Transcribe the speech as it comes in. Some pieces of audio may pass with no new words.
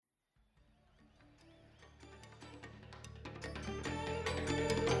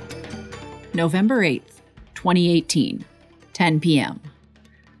November 8th, 2018, 10 p.m.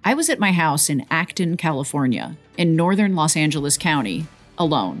 I was at my house in Acton, California, in northern Los Angeles County,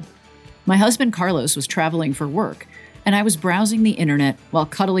 alone. My husband Carlos was traveling for work, and I was browsing the internet while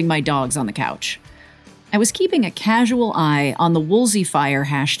cuddling my dogs on the couch. I was keeping a casual eye on the wildfire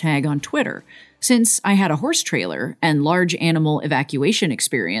hashtag on Twitter, since I had a horse trailer and large animal evacuation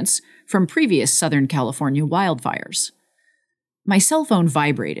experience from previous Southern California wildfires. My cell phone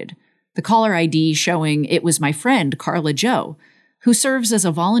vibrated, the caller ID showing it was my friend Carla Jo, who serves as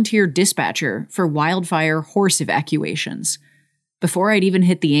a volunteer dispatcher for wildfire horse evacuations. Before I'd even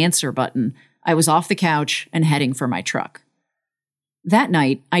hit the answer button, I was off the couch and heading for my truck. That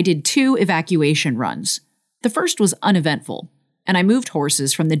night, I did 2 evacuation runs. The first was uneventful, and I moved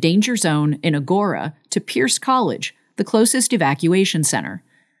horses from the danger zone in Agora to Pierce College, the closest evacuation center.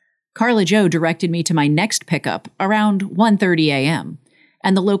 Carla Jo directed me to my next pickup around 1:30 a.m.,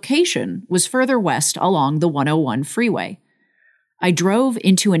 and the location was further west along the 101 freeway. I drove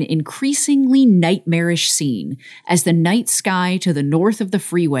into an increasingly nightmarish scene as the night sky to the north of the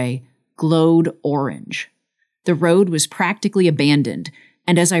freeway glowed orange. The road was practically abandoned,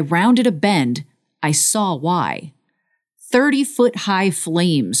 and as I rounded a bend, I saw why. 30-foot-high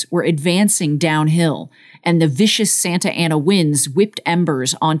flames were advancing downhill, and the vicious Santa Ana winds whipped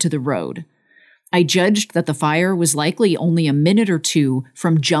embers onto the road. I judged that the fire was likely only a minute or 2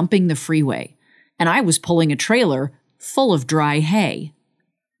 from jumping the freeway, and I was pulling a trailer full of dry hay.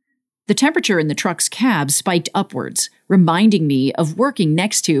 The temperature in the truck's cab spiked upwards, reminding me of working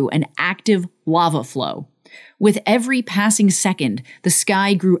next to an active lava flow. With every passing second, the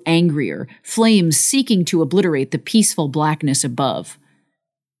sky grew angrier, flames seeking to obliterate the peaceful blackness above.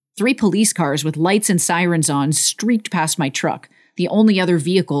 3 police cars with lights and sirens on streaked past my truck, the only other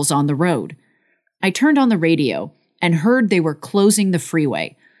vehicles on the road. I turned on the radio and heard they were closing the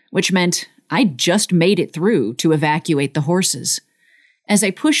freeway, which meant I'd just made it through to evacuate the horses. As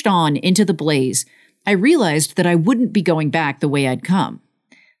I pushed on into the blaze, I realized that I wouldn't be going back the way I'd come.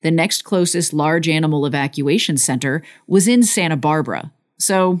 The next closest large animal evacuation center was in Santa Barbara,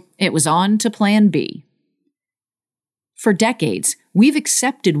 so it was on to Plan B. For decades, we've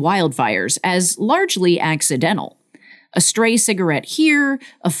accepted wildfires as largely accidental. A stray cigarette here,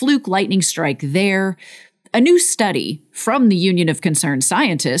 a fluke lightning strike there. A new study from the Union of Concerned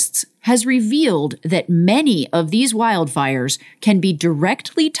Scientists has revealed that many of these wildfires can be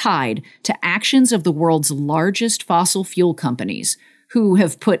directly tied to actions of the world's largest fossil fuel companies, who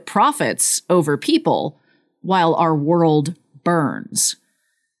have put profits over people while our world burns.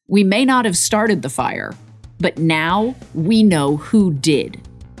 We may not have started the fire, but now we know who did.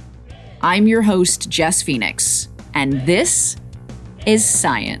 I'm your host, Jess Phoenix, and this is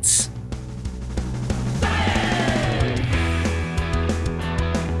Science.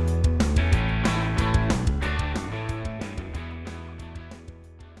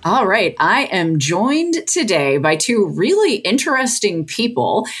 All right, I am joined today by 2 really interesting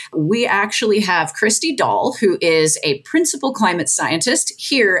people. We actually have Kristy Dahl, who is a principal climate scientist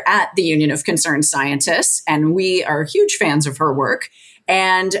here at the Union of Concerned Scientists, and we are huge fans of her work.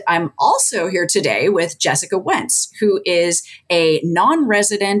 And I'm also here today with Jessica Wentz, who is a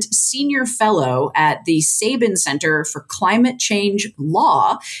non-resident senior fellow at the Sabin Center for Climate Change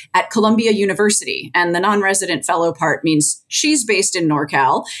Law at Columbia University. And the non-resident fellow part means she's based in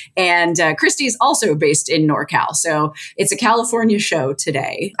NorCal, and Kristy is also based in NorCal. So it's a California show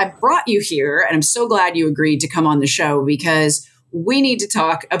today. I brought you here, and I'm so glad you agreed to come on the show because we need to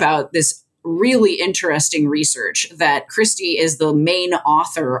talk about this really interesting research that Kristy is the main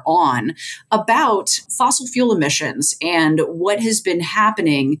author on about fossil fuel emissions and what has been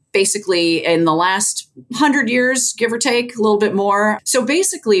happening basically in the last 100 years, give or take, a little bit more. So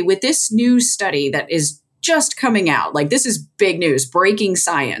basically, with this new study that is just coming out, like this is big news, breaking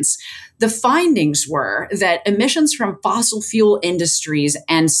science, the findings were that emissions from fossil fuel industries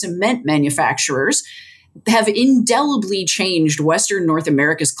and cement manufacturers have indelibly changed Western North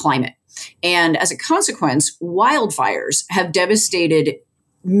America's climate. And as a consequence, wildfires have devastated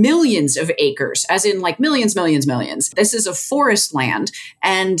millions of acres, as in like millions. This is a forest land,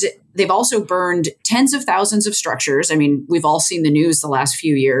 and they've also burned tens of thousands of structures. I mean, we've all seen the news the last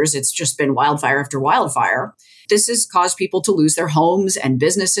few years. It's just been wildfire after wildfire. This has caused people to lose their homes and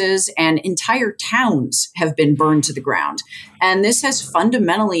businesses, and entire towns have been burned to the ground. And this has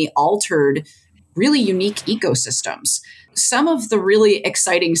fundamentally altered really unique ecosystems. Some of the really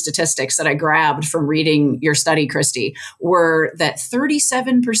exciting statistics that I grabbed from reading your study, Kristy, were that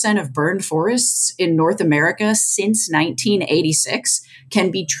 37% of burned forests in North America since 1986 can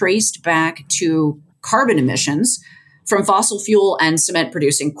be traced back to carbon emissions from fossil fuel and cement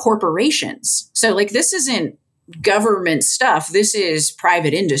producing corporations. So like this isn't government stuff. This is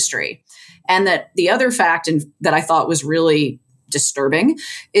private industry. And that the other fact that I thought was really disturbing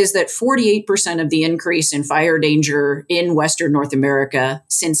is that 48% of the increase in fire danger in Western North America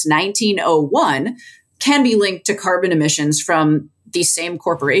since 1901 can be linked to carbon emissions from these same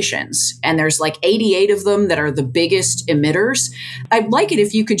corporations. And there's like 88 of them that are the biggest emitters. I'd like it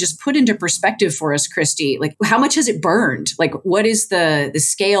if you could just put into perspective for us, Kristy, like how much has it burned? Like what is the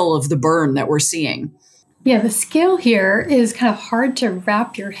scale of the burn that we're seeing? Yeah, the scale here is kind of hard to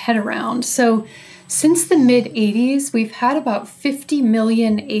wrap your head around. So since the mid-'80s, we've had about 50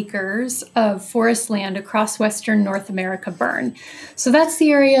 million acres of forest land across Western North America burn. So that's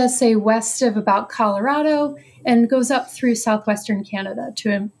the area, say, west of about Colorado and goes up through southwestern Canada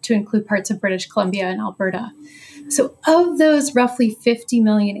to include parts of British Columbia and Alberta. So of those roughly 50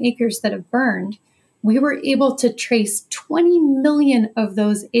 million acres that have burned, we were able to trace 20 million of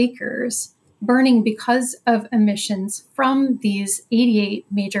those acres burning because of emissions from these 88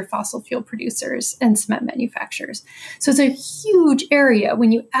 major fossil fuel producers and cement manufacturers. So it's a huge area.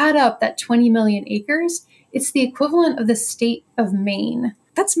 When you add up that 20 million acres, it's the equivalent of the state of Maine.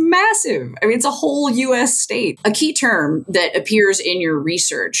 That's massive. I mean, it's a whole U.S. state. A key term that appears in your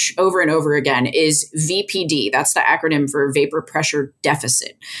research over and over again is VPD. That's the acronym for vapor pressure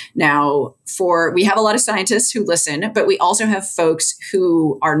deficit. Now, we have a lot of scientists who listen, but we also have folks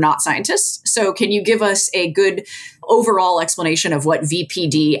who are not scientists. So can you give us a good overall explanation of what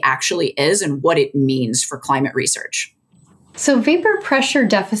VPD actually is and what it means for climate research? So vapor pressure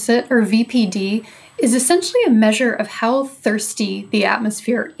deficit, or VPD, is essentially a measure of how thirsty the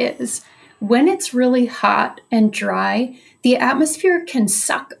atmosphere is. When it's really hot and dry, the atmosphere can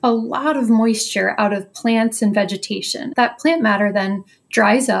suck a lot of moisture out of plants and vegetation. That plant matter then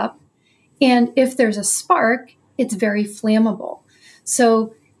dries up, and if there's a spark, it's very flammable.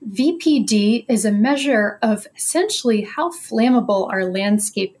 So VPD is a measure of essentially how flammable our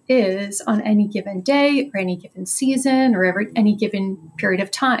landscape is on any given day or any given season or any given period of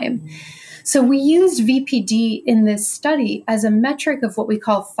time. So we used VPD in this study as a metric of what we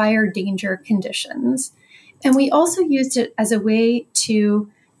call fire danger conditions. And we also used it as a way to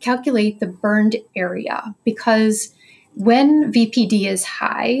calculate the burned area, because when VPD is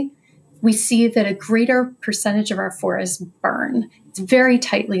high, we see that a greater percentage of our forests burn. It's very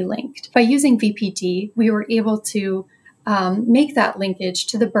tightly linked. By using VPD, we were able to make that linkage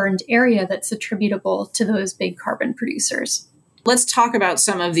to the burned area that's attributable to those big carbon producers. Let's talk about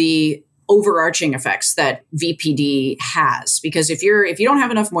some of the overarching effects that VPD has, because if you don't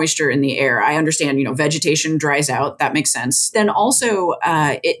have enough moisture in the air, I understand, vegetation dries out. That makes sense. Then also,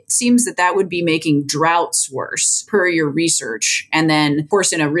 it seems that would be making droughts worse per your research. And then, of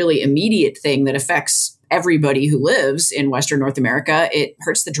course, in a really immediate thing that affects everybody who lives in Western North America, it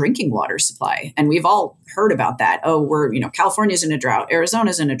hurts the drinking water supply. And we've all heard about that. Oh, California's in a drought,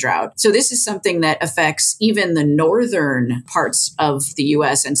 Arizona's in a drought. So this is something that affects even the northern parts of the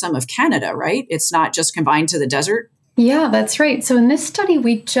US and some of Canada, right? It's not just confined to the desert. Yeah, that's right. So in this study,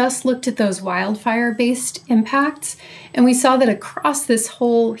 we just looked at those wildfire-based impacts, and we saw that across this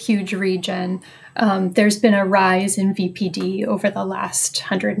whole huge region, there's been a rise in VPD over the last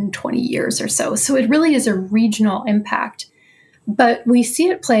 120 years or so. So it really is a regional impact. But we see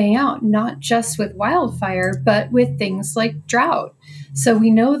it playing out not just with wildfire, but with things like drought. So we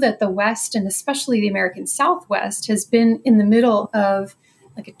know that the West, and especially the American Southwest, has been in the middle of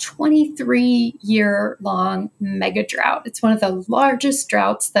like a 23-year-long mega drought. It's one of the largest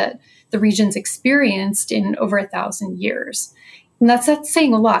droughts that the region's experienced in over 1,000 years. And that's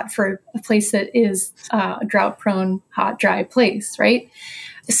saying a lot for a place that is a drought-prone, hot, dry place, right?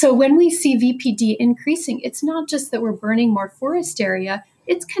 So when we see VPD increasing, it's not just that we're burning more forest area,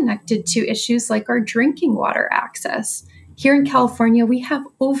 it's connected to issues like our drinking water access. Here in California, we have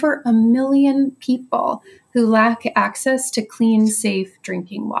over 1 million people who lack access to clean, safe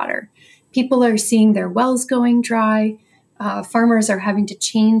drinking water. People are seeing their wells going dry. Farmers are having to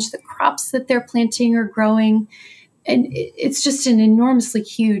change the crops that they're planting or growing. And it's just an enormously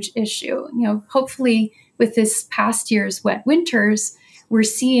huge issue. Hopefully with this past year's wet winters, we're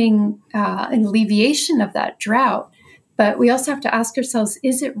seeing an alleviation of that drought. But we also have to ask ourselves,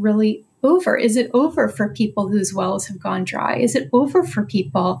 is it really over? Is it over for people whose wells have gone dry? Is it over for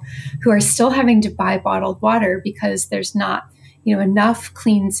people who are still having to buy bottled water because there's not, enough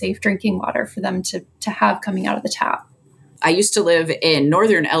clean, safe drinking water for them to have coming out of the tap? I used to live in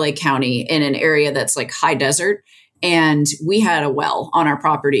northern LA County in an area that's like high desert. And we had a well on our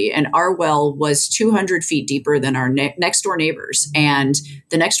property, and our well was 200 feet deeper than our next door neighbors. And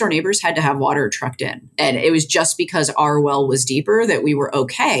the next door neighbors had to have water trucked in. And it was just because our well was deeper that we were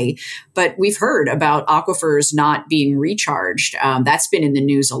okay. But we've heard about aquifers not being recharged. That's been in the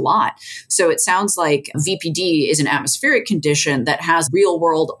news a lot. So it sounds like VPD is an atmospheric condition that has real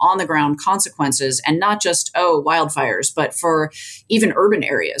world on the ground consequences, and not just, wildfires, but for even urban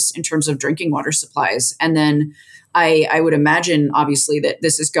areas in terms of drinking water supplies. And then I would imagine, obviously, that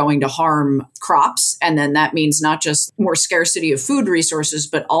this is going to harm crops. And then that means not just more scarcity of food resources,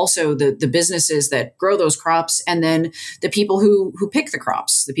 but also the businesses that grow those crops, and then the people who pick the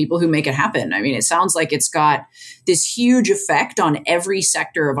crops, the people who make it happen. I mean, it sounds like it's got this huge effect on every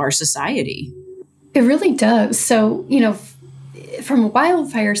sector of our society. It really does. So, from a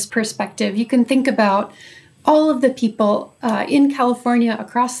wildfires perspective, you can think about all of the people in California,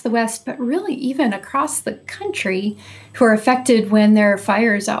 across the West, but really even across the country who are affected when there are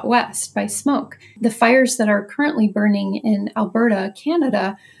fires out west by smoke. The fires that are currently burning in Alberta,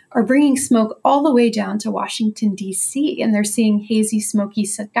 Canada, are bringing smoke all the way down to Washington, D.C., and they're seeing hazy, smoky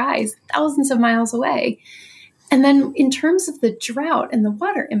skies thousands of miles away. And then in terms of the drought and the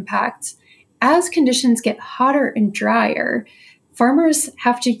water impacts, as conditions get hotter and drier, farmers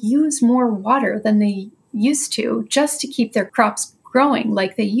have to use more water than they used to just to keep their crops growing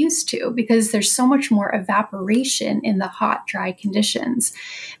like they used to, because there's so much more evaporation in the hot, dry conditions.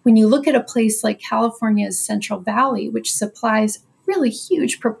 When you look at a place like California's Central Valley, which supplies a really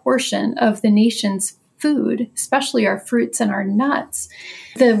huge proportion of the nation's food, especially our fruits and our nuts,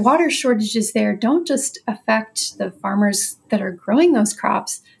 the water shortages there don't just affect the farmers that are growing those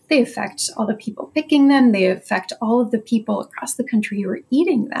crops. They affect all the people picking them. They affect all of the people across the country who are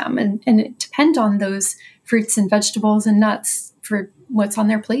eating them and depend on those fruits and vegetables and nuts for what's on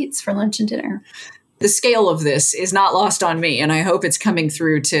their plates for lunch and dinner. The scale of this is not lost on me, and I hope it's coming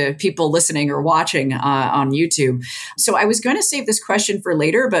through to people listening or watching on YouTube. So I was going to save this question for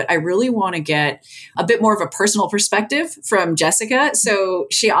later, but I really want to get a bit more of a personal perspective from Jessica. So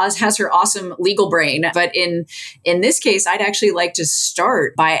she has her awesome legal brain, but in this case, I'd actually like to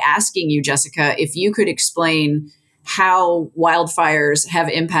start by asking you, Jessica, if you could explain how wildfires have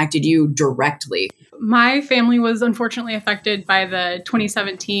impacted you directly. My family was unfortunately affected by the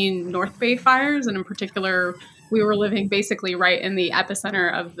 2017 North Bay fires. And in particular, we were living basically right in the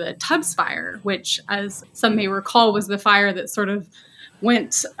epicenter of the Tubbs fire, which, as some may recall, was the fire that sort of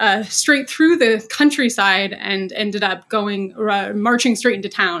went straight through the countryside and ended up marching straight into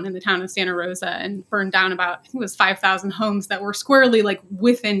town in the town of Santa Rosa and burned down about, I think it was 5,000 homes that were squarely like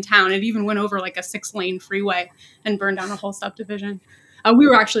within town. It even went over like a 6-lane freeway and burned down a whole subdivision. We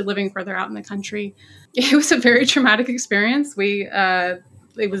were actually living further out in the country. It was a very traumatic experience. It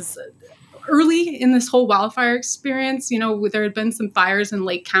was early in this whole wildfire experience. There had been some fires in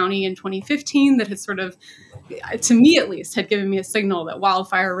Lake County in 2015 that had sort of, to me at least, had given me a signal that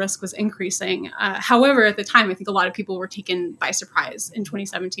wildfire risk was increasing. However, at the time, I think a lot of people were taken by surprise in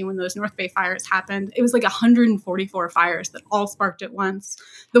 2017 when those North Bay fires happened. It was like 144 fires that all sparked at once.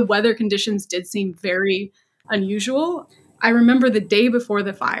 The weather conditions did seem very unusual. I remember the day before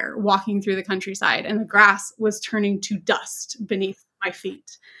the fire walking through the countryside and the grass was turning to dust beneath my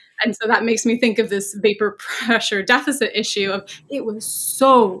feet. And so that makes me think of this vapor pressure deficit issue of it was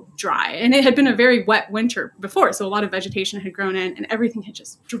so dry, and it had been a very wet winter before. So a lot of vegetation had grown in and everything had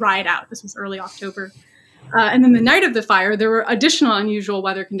just dried out. This was early October. And then the night of the fire, there were additional unusual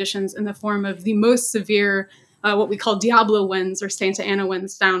weather conditions in the form of the most severe, what we call Diablo winds or Santa Ana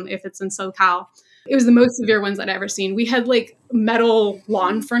winds down if it's in SoCal. It was the most severe ones I'd ever seen. We had like metal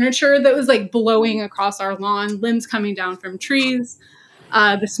lawn furniture that was like blowing across our lawn, limbs coming down from trees.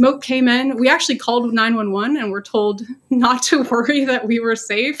 The smoke came in. We actually called 911 and were told not to worry, that we were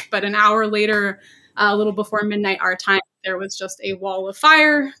safe. But an hour later, a little before midnight our time, there was just a wall of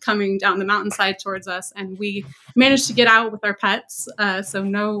fire coming down the mountainside towards us. And we managed to get out with our pets. So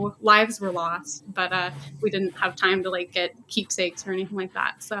no lives were lost, but we didn't have time to like get keepsakes or anything like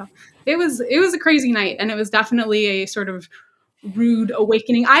that. So it was a crazy night. And it was definitely a sort of rude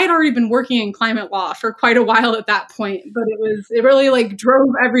awakening. I had already been working in climate law for quite a while at that point, but it really like drove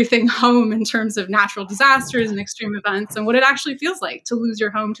everything home in terms of natural disasters and extreme events and what it actually feels like to lose your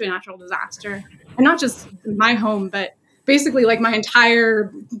home to a natural disaster. And not just my home, but basically like my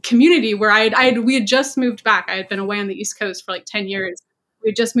entire community where we had just moved back. I had been away on the East Coast for like 10 years. We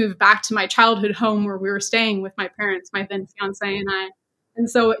had just moved back to my childhood home where we were staying with my parents, my then fiance and I. And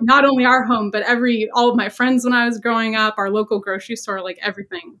so not only our home, but all of my friends when I was growing up, our local grocery store, like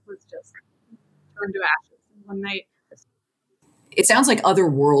everything was just turned to ashes in one night. It sounds like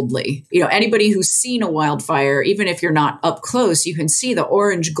otherworldly. Anybody who's seen a wildfire, even if you're not up close, you can see the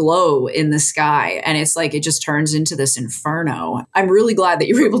orange glow in the sky. And it's like it just turns into this inferno. I'm really glad that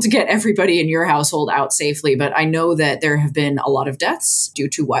you were able to get everybody in your household out safely. But I know that there have been a lot of deaths due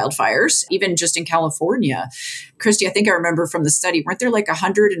to wildfires, even just in California. Kristy, I think I remember from the study, weren't there like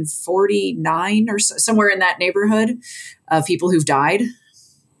 149 or somewhere in that neighborhood of people who've died?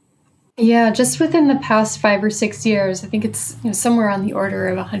 Yeah, just within the past 5 or 6 years, I think it's somewhere on the order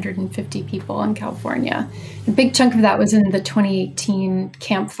of 150 people in California. A big chunk of that was in the 2018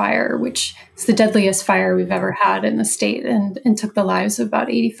 Camp Fire, which is the deadliest fire we've ever had in the state and took the lives of about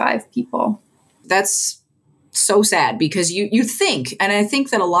 85 people. That's so sad because you think, and I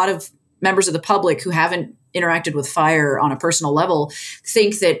think that a lot of members of the public who haven't interacted with fire on a personal level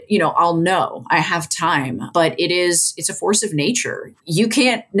think that, I'll know, I have time, but it's a force of nature. You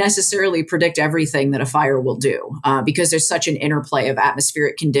can't necessarily predict everything that a fire will do because there's such an interplay of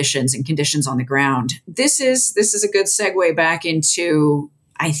atmospheric conditions and conditions on the ground. This is a good segue back into,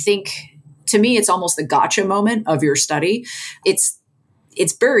 I think, to me, it's almost the gotcha moment of your study. It's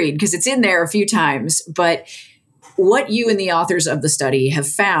buried because it's in there a few times, but what you and the authors of the study have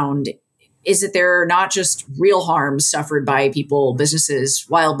found is that there are not just real harms suffered by people, businesses,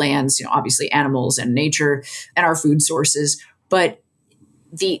 wildlands, obviously animals and nature and our food sources, but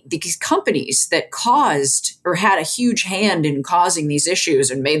these companies that caused or had a huge hand in causing these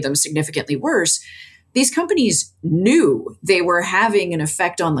issues and made them significantly worse, these companies knew they were having an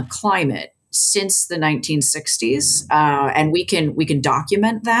effect on the climate since the 1960s, and we can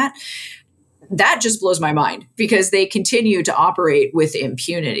document that. That just blows my mind because they continue to operate with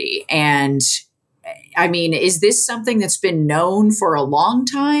impunity. And I mean, is this something that's been known for a long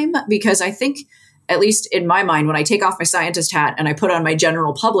time? Because I think, at least in my mind, when I take off my scientist hat and I put on my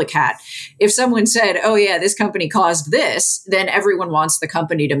general public hat, if someone said, oh yeah, this company caused this, then everyone wants the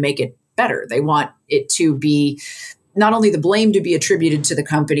company to make it better. They want it to be not only the blame to be attributed to the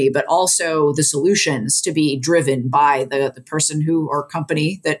company, but also the solutions to be driven by the person or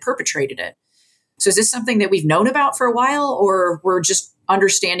company that perpetrated it. So is this something that we've known about for a while, or we're just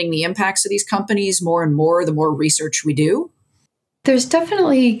understanding the impacts of these companies more and more the more research we do? There's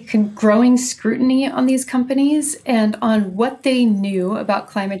definitely growing scrutiny on these companies and on what they knew about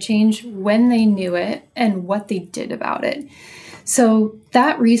climate change, when they knew it, and what they did about it. So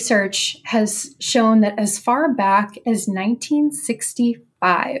that research has shown that as far back as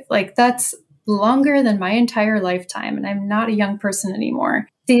 1965, like that's longer than my entire lifetime, and I'm not a young person anymore.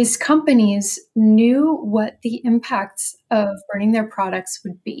 These companies knew what the impacts of burning their products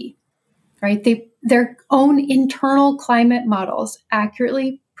would be, right? Their own internal climate models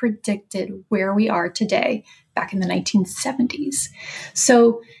accurately predicted where we are today back in the 1970s.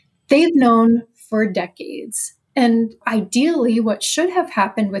 So they've known for decades. And ideally, what should have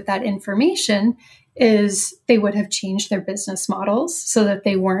happened with that information is they would have changed their business models so that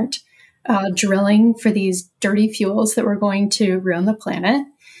they weren't drilling for these dirty fuels that were going to ruin the planet.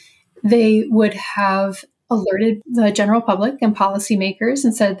 They would have alerted the general public and policymakers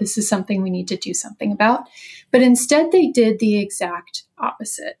and said, this is something we need to do something about. But instead, they did the exact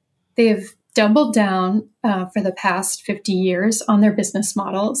opposite. They have doubled down for the past 50 years on their business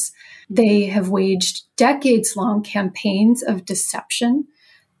models. They have waged decades-long campaigns of deception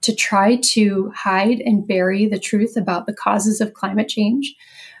to try to hide and bury the truth about the causes of climate change.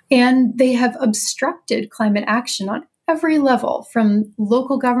 And they have obstructed climate action on every level, from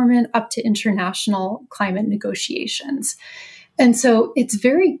local government up to international climate negotiations. And so it's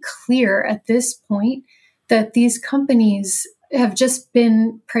very clear at this point that these companies have just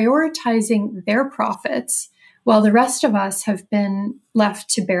been prioritizing their profits while the rest of us have been left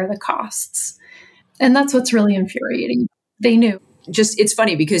to bear the costs. And that's what's really infuriating. They knew. It's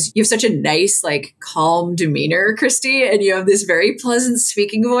funny because you have such a nice, calm demeanor, Kristy, and you have this very pleasant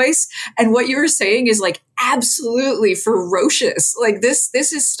speaking voice. And what you were saying is absolutely ferocious. This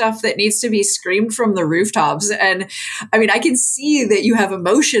is stuff that needs to be screamed from the rooftops. And I mean, I can see that you have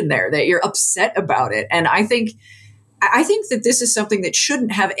emotion there, that you're upset about it. And I think that this is something that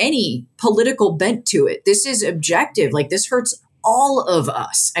shouldn't have any political bent to it. This is objective. This hurts all of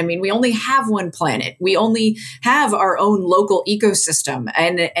us. I mean, we only have one planet. We only have our own local ecosystem.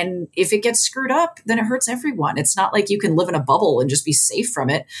 And if it gets screwed up, then it hurts everyone. It's not like you can live in a bubble and just be safe from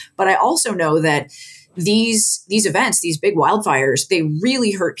it. But I also know that these events, these big wildfires, they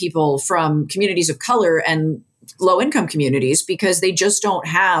really hurt people from communities of color and low-income communities because they just don't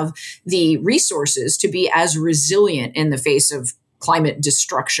have the resources to be as resilient in the face of climate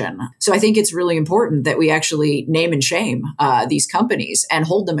destruction. So I think it's really important that we actually name and shame these companies and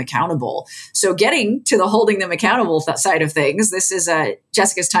hold them accountable. So getting to the holding them accountable side of things, this is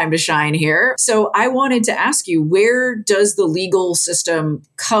Jessica's time to shine here. So I wanted to ask you, where does the legal system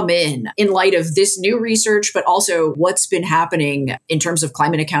come in light of this new research, but also what's been happening in terms of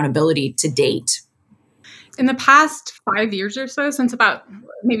climate accountability to date? In the past 5 years or so, since about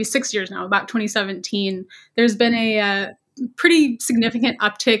maybe 6 years now, about 2017, there's been a pretty significant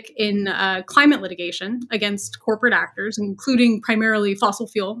uptick in climate litigation against corporate actors, including primarily fossil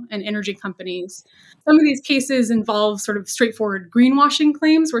fuel and energy companies. Some of these cases involve sort of straightforward greenwashing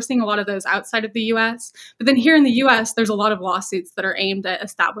claims. We're seeing a lot of those outside of the US. But then here in the US, there's a lot of lawsuits that are aimed at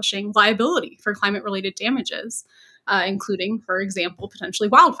establishing liability for climate-related damages, including, for example, potentially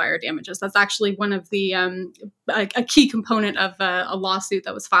wildfire damages. That's actually one of the a key component of a lawsuit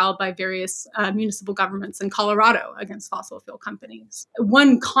that was filed by various municipal governments in Colorado against fossil fuel companies.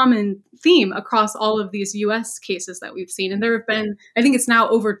 One common theme across all of these U.S. cases that we've seen, and there have been, I think it's now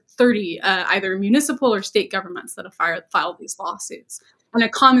over 30 either municipal or state governments that have filed these lawsuits. And a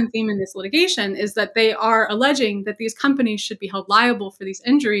common theme in this litigation is that they are alleging that these companies should be held liable for these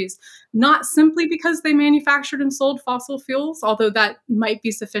injuries, not simply because they manufactured and sold fossil fuels, although that might be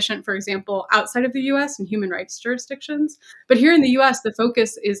sufficient, for example, outside of the US and human rights jurisdictions. But here in the US, the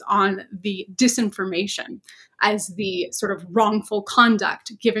focus is on the disinformation as the sort of wrongful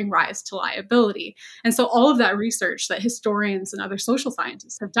conduct giving rise to liability. And so all of that research that historians and other social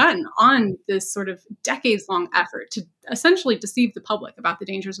scientists have done on this sort of decades-long effort to essentially deceive the public about the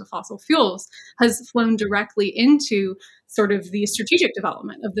dangers of fossil fuels has flown directly into sort of the strategic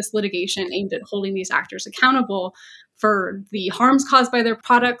development of this litigation aimed at holding these actors accountable for the harms caused by their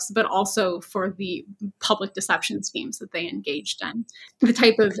products, but also for the public deception schemes that they engaged in. The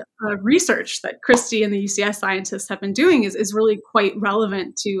type of research that Kristy and the UCS scientists have been doing is really quite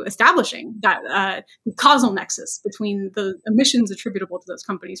relevant to establishing that causal nexus between the emissions attributable to those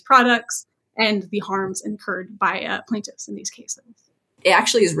companies' products and the harms incurred by plaintiffs in these cases. It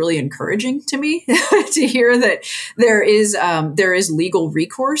actually is really encouraging to me to hear that there is legal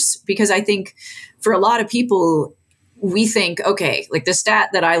recourse, because I think for a lot of people, we think, okay, like the stat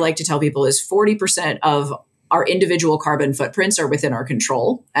that I like to tell people is 40% of our individual carbon footprints are within our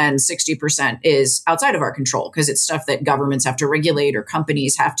control and 60% is outside of our control because it's stuff that governments have to regulate or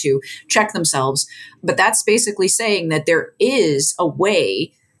companies have to check themselves. But that's basically saying that there is a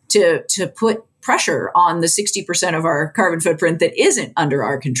way to put pressure on the 60% of our carbon footprint that isn't under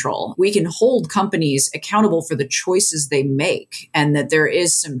our control. We can hold companies accountable for the choices they make, and that there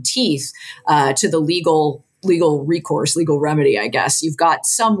is some teeth to the legal recourse, legal remedy, I guess. You've got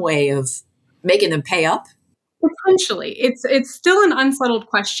some way of making them pay up. Potentially. It's still an unsettled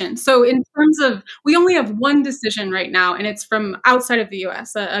question. So in terms of, we only have one decision right now, and it's from outside of the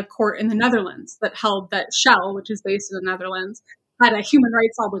US, a court in the Netherlands that held that Shell, which is based in the Netherlands, had a human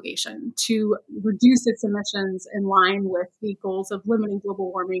rights obligation to reduce its emissions in line with the goals of limiting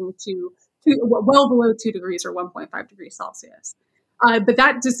global warming to well below 2 degrees or 1.5 degrees Celsius. But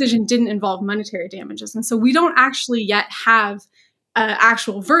that decision didn't involve monetary damages. And so we don't actually yet have an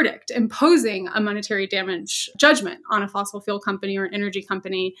actual verdict imposing a monetary damage judgment on a fossil fuel company or an energy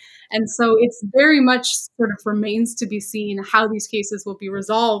company. And so it's very much sort of remains to be seen how these cases will be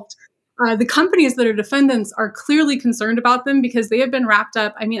resolved. The companies that are defendants are clearly concerned about them because they have been wrapped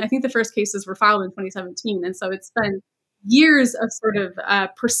up. I mean, I think the first cases were filed in 2017. And so it's been years of sort of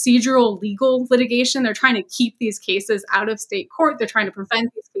procedural legal litigation. They're trying to keep these cases out of state court. They're trying to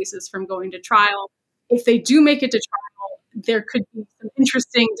prevent these cases from going to trial. If they do make it to trial, there could be some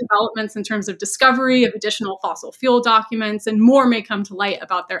interesting developments in terms of discovery of additional fossil fuel documents, and more may come to light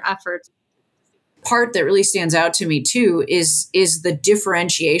about their efforts. Part that really stands out to me too is the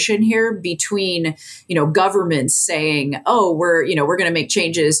differentiation here between, governments saying, oh, we're going to make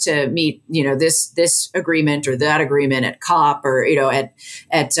changes to meet, this agreement or that agreement at COP or,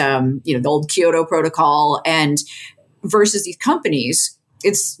 at the old Kyoto Protocol, and versus these companies.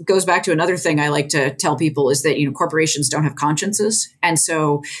 It goes back to another thing I like to tell people is that, corporations don't have consciences. And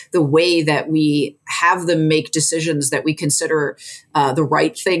so the way that we have them make decisions that we consider the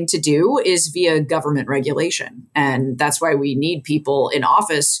right thing to do is via government regulation. And that's why we need people in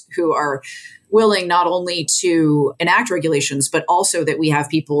office who are willing not only to enact regulations, but also that we have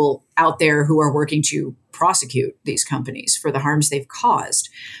people out there who are working to prosecute these companies for the harms they've caused.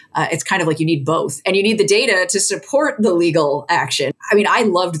 It's kind of like you need both, and you need the data to support the legal action. I mean, I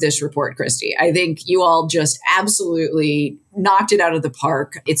loved this report, Kristy. I think you all just absolutely knocked it out of the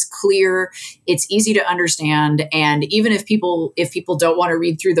park. It's clear, it's easy to understand, and even if people don't want to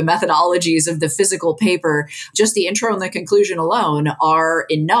read through the methodologies of the physical paper, just the intro and the conclusion alone are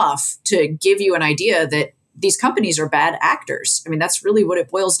enough to give you an idea that these companies are bad actors. I mean, that's really what it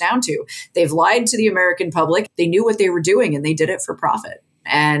boils down to. They've lied to the American public. They knew what they were doing, and they did it for profit.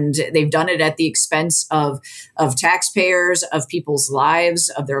 And they've done it at the expense of taxpayers, of people's lives,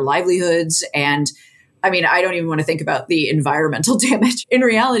 of their livelihoods. And I mean, I don't even want to think about the environmental damage. In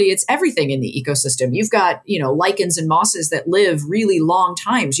reality, it's everything in the ecosystem. You've got, lichens and mosses that live really long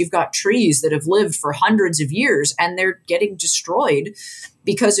times. You've got trees that have lived for hundreds of years, and they're getting destroyed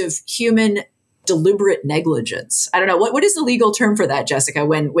because of human deliberate negligence. I don't know. What is the legal term for that, Jessica,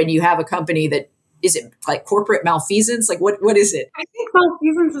 when you have a company that, is it like corporate malfeasance? Like what is it? I think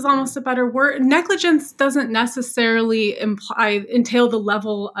malfeasance is almost a better word. Negligence doesn't necessarily entail the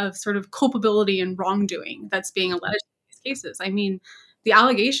level of sort of culpability and wrongdoing that's being alleged in these cases. I mean, the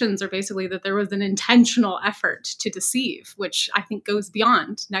allegations are basically that there was an intentional effort to deceive, which I think goes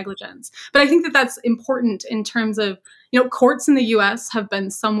beyond negligence. But I think that that's important in terms of, courts in the U.S. have been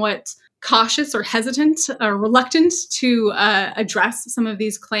somewhat cautious or hesitant or reluctant to address some of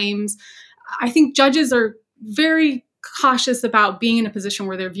these claims. I think judges are very cautious about being in a position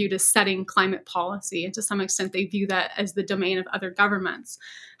where they're viewed as setting climate policy. And to some extent, they view that as the domain of other governments.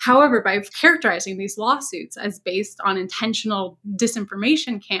 However, by characterizing these lawsuits as based on intentional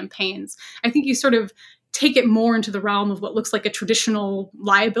disinformation campaigns, I think you sort of take it more into the realm of what looks like a traditional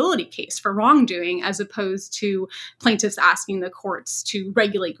liability case for wrongdoing, as opposed to plaintiffs asking the courts to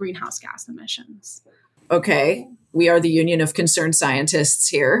regulate greenhouse gas emissions. Okay. We are the Union of Concerned Scientists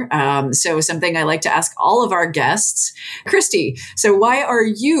here. So something I like to ask all of our guests. Kristy, so why are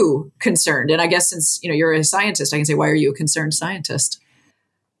you concerned? And I guess since you're a scientist, I can say, why are you a concerned scientist?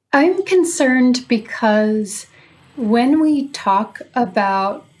 I'm concerned because when we talk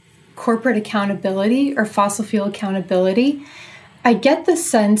about corporate accountability or fossil fuel accountability, I get the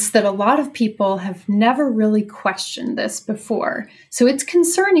sense that a lot of people have never really questioned this before. So it's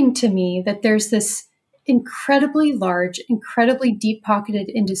concerning to me that there's this incredibly large, incredibly deep-pocketed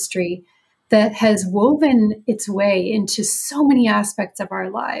industry that has woven its way into so many aspects of our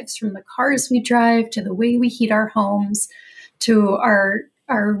lives, from the cars we drive to the way we heat our homes to our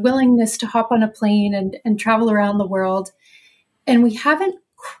willingness to hop on a plane and travel around the world. And we haven't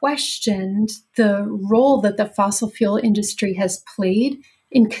questioned the role that the fossil fuel industry has played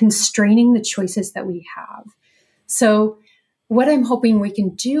in constraining the choices that we have. So what I'm hoping we can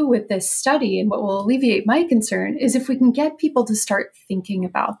do with this study, and what will alleviate my concern, is if we can get people to start thinking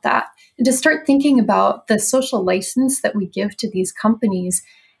about that and to start thinking about the social license that we give to these companies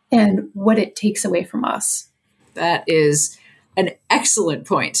and what it takes away from us. That is an excellent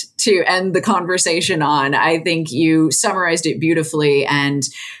point to end the conversation on. I think you summarized it beautifully, and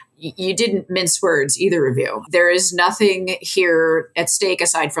you didn't mince words, either of you. There is nothing here at stake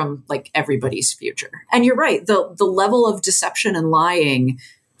aside from everybody's future. And you're right, the level of deception and lying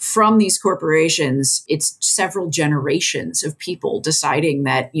from these corporations, it's several generations of people deciding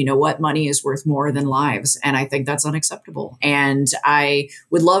that, money is worth more than lives. And I think that's unacceptable. And I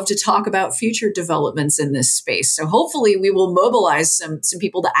would love to talk about future developments in this space. So hopefully we will mobilize some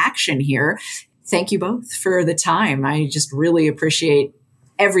people to action here. Thank you both for the time. I just really appreciate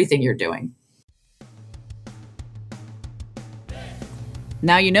everything you're doing.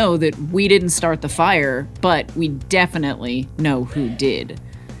 Now you know that we didn't start the fire, but we definitely know who did.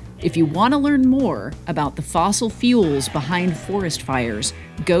 If you want to learn more about the fossil fuels behind forest fires,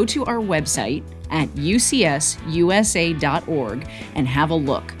 go to our website at ucsusa.org and have a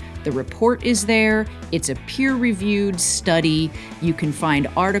look. The report is there. It's a peer-reviewed study. You can find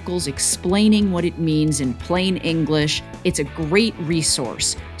articles explaining what it means in plain English. It's a great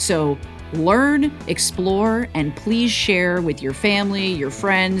resource. So learn, explore, and please share with your family, your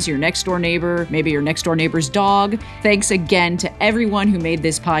friends, your next-door neighbor, maybe your next-door neighbor's dog. Thanks again to everyone who made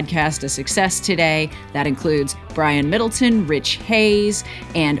this podcast a success today. That includes Brian Middleton, Rich Hayes,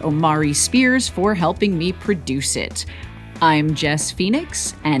 and Omari Spears for helping me produce it. I'm Jess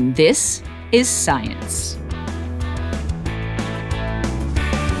Phoenix, and this is Science.